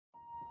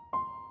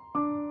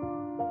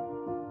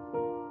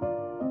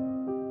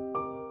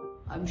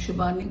I'm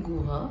Shibani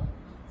Guha,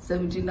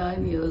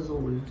 79 years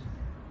old.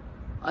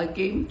 I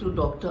came to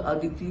Dr.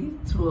 Aditi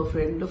through a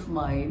friend of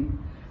mine,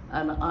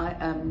 and I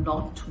am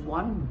not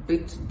one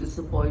bit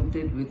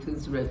disappointed with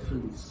his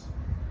reference.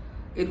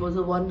 It was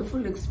a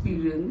wonderful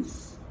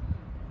experience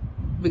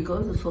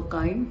because of her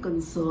kind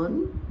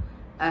concern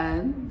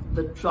and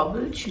the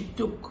trouble she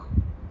took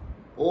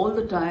all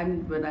the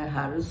time when I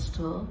harassed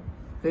her.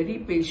 Very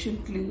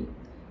patiently,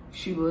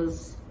 she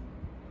was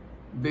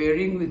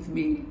bearing with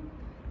me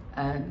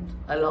and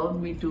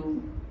allowed me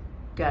to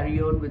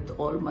carry on with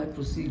all my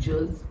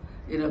procedures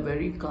in a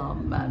very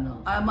calm manner.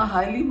 I am a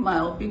highly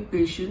myopic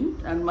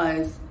patient and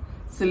my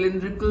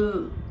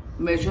cylindrical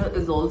measure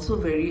is also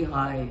very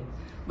high.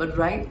 But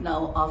right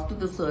now, after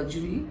the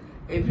surgery,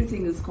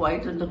 everything is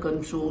quite under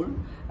control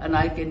and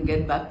I can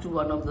get back to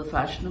one of the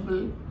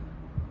fashionable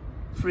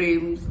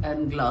frames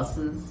and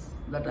glasses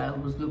that I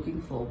was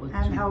looking forward to.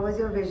 And how was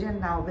your vision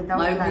now without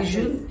My glasses?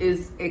 vision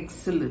is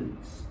excellent.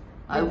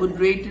 I would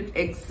rate it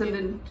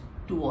excellent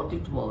to what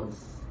it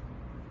was.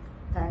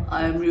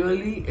 I am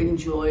really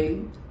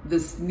enjoying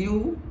this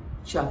new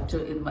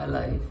chapter in my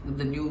life with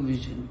the new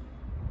vision.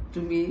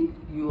 To me,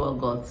 you are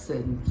God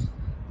sent.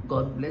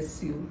 God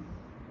bless you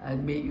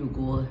and may you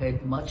go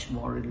ahead much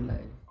more in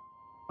life.